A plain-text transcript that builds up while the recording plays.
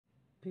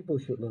people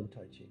should learn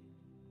Tai Chi?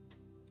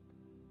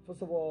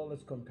 First of all,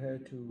 let's compare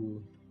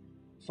to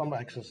some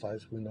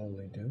exercise we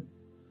normally do.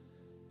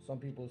 Some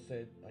people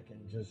said, I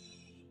can just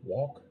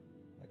walk,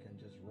 I can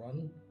just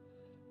run,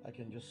 I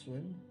can just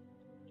swim,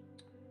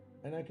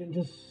 and I can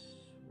just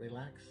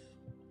relax,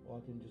 or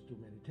I can just do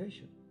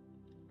meditation.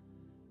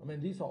 I mean,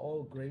 these are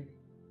all great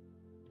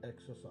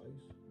exercise,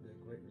 they're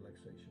great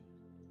relaxation.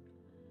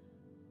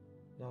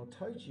 Now,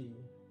 Tai Chi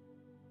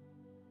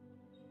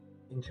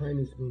in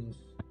Chinese means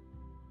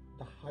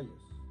the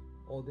highest,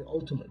 or the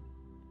ultimate,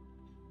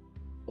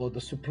 or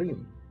the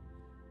supreme.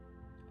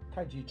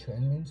 Tai Chi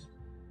Chuan means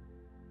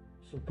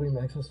supreme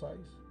exercise,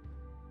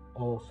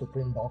 or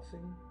supreme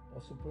boxing,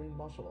 or supreme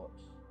martial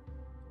arts.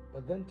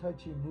 But then Tai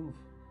Chi move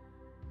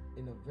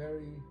in a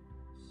very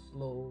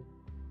slow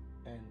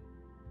and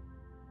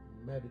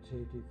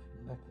meditative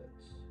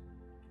methods.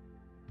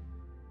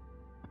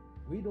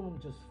 We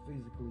don't just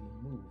physically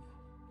move.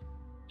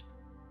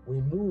 We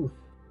move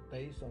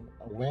based on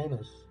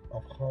awareness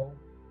of how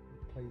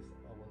we place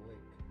our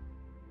leg,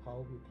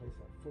 how we place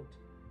our foot,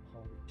 how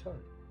we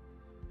turn.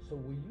 So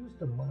we use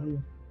the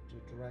mind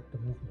to direct the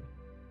movement.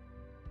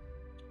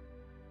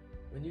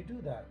 When you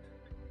do that,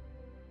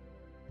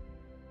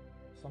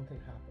 something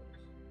happens.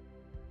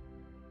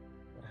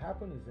 What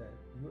happens is that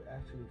you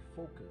actually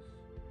focus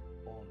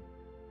on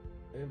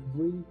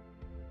every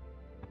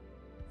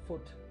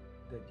foot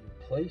that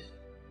you place,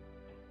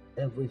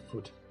 every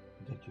foot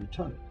that you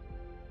turn,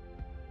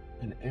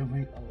 and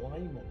every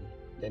alignment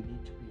that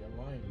needs to be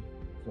aligned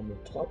from the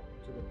top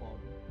to the bottom,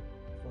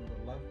 from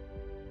the left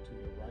to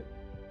the right,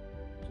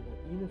 to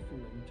the inner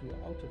field into your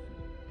outer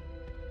field.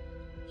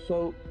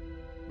 So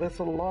there's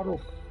a lot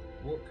of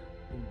work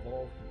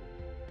involved here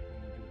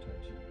when you do Tai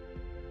Chi.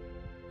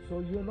 So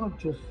you're not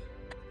just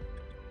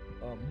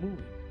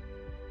moving,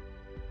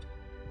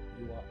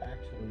 you are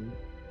actually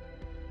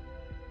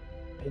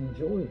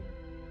enjoying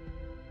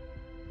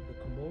the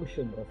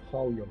commotion of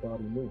how your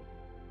body moves.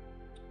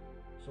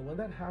 So when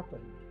that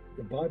happens,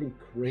 your body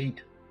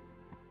creates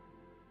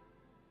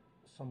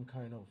some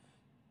kind of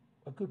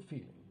a good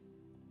feeling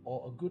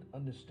or a good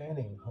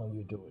understanding how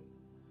you do it.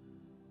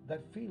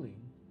 That feeling,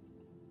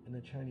 in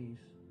the Chinese,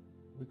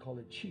 we call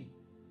it qi,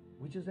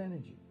 which is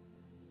energy.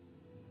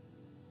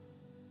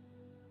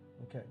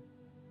 Okay.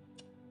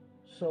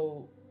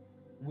 So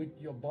with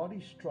your body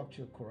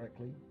structured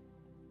correctly,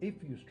 if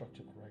you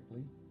structure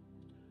correctly,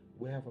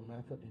 we have a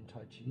method in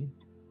Tai Chi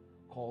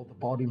called the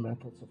body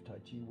methods of Tai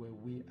Chi, where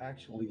we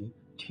actually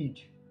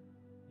teach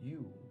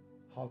you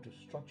how to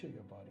structure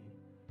your body,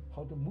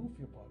 how to move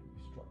your body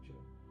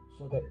structure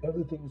so that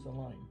everything is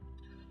aligned.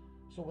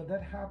 So when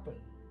that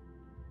happens,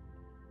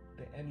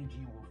 the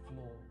energy will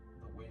flow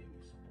the way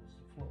it's supposed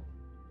to flow.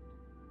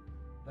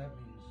 That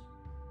means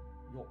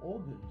your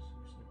organs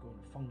is going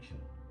to function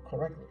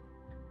correctly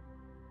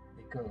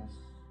because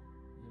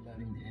you're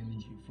letting the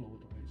energy flow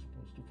the way it's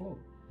supposed to flow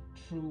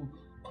through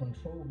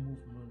control,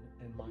 movement,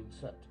 and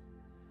mindset.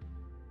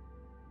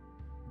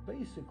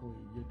 Basically,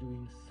 you're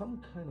doing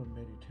some kind of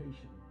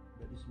meditation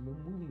that is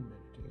moving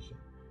meditation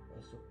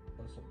as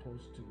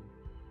opposed to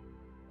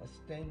a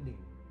standing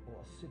or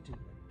a sitting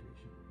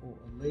meditation or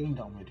a laying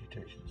down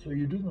meditation. So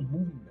you're doing a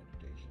moving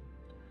meditation.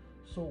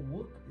 So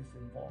work is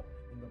involved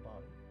in the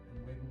body.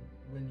 And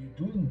when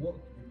you're doing work,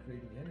 you're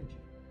creating energy.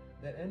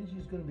 That energy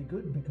is going to be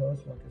good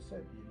because, like I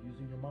said, you're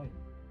using your mind.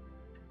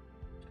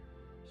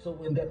 So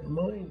when that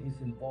mind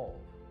is involved,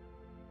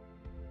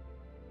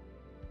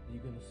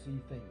 you're going to see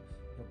things.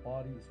 Your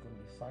body is going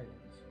to be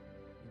silenced.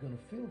 You're going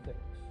to feel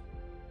things.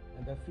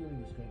 And that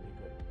feeling is going to be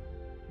good.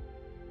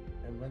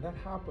 And when that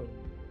happens,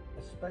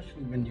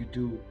 especially when you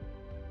do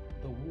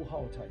the Wu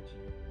Hao Tai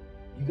Chi,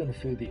 you're going to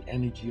feel the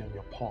energy on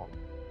your palm.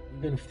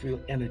 You're going to feel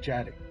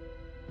energetic.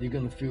 You're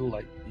going to feel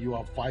like you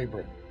are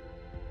vibrant.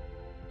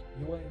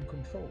 You are in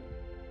control.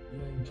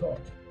 You are in charge.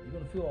 You're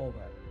going to feel all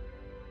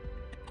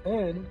that.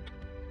 And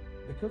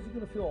because you're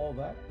going to feel all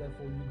that,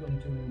 therefore you're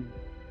going to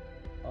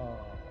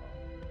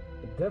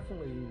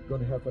definitely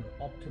going to have an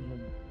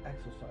optimum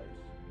exercise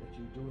that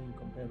you're doing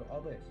compared to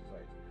other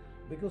exercises.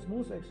 Because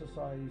most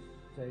exercise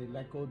say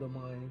let go of the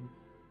mind,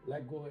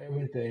 let go of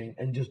everything,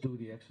 and just do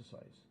the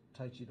exercise.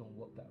 Tai Chi don't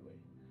work that way.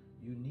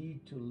 You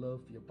need to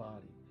love your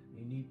body.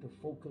 You need to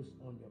focus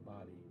on your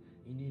body.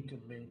 You need to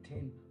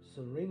maintain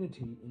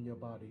serenity in your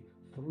body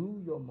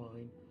through your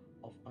mind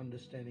of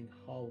understanding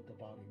how the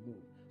body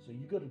moves. So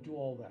you got to do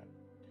all that.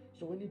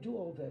 So when you do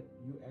all that,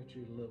 you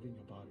actually loving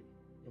your body.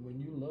 And when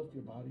you love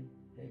your body,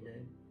 hey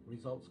man,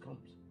 results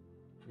comes.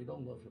 If you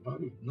don't love your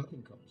body,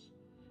 nothing comes.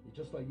 It's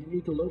just like you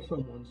need to love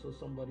someone so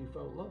somebody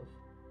felt love.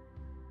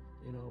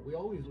 You know, we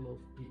always love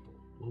people,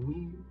 but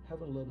we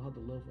haven't learned how to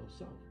love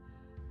ourselves.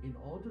 In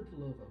order to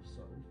love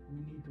ourselves, we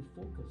need to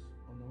focus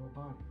on our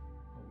body,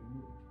 how we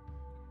move.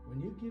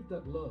 When you give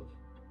that love,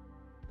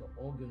 the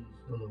organ's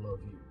gonna love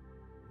you.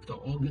 If the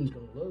organ's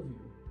gonna love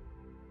you,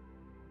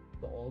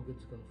 the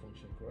organ's gonna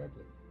function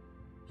correctly.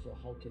 So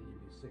how can you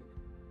be sick?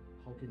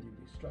 How can you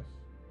be stressed?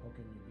 How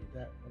can you be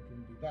that? How can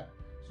you be that?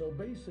 So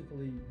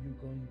basically, you're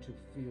going to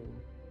feel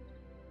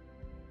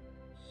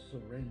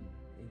serene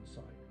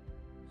inside.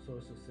 So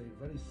as to say,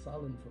 very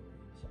silent from the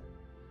inside.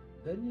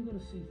 Then you're going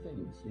to see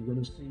things. You're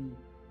going to see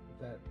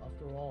that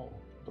after all,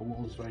 the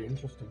world is very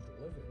interesting to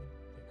live in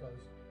because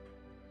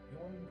you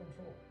are in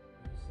control.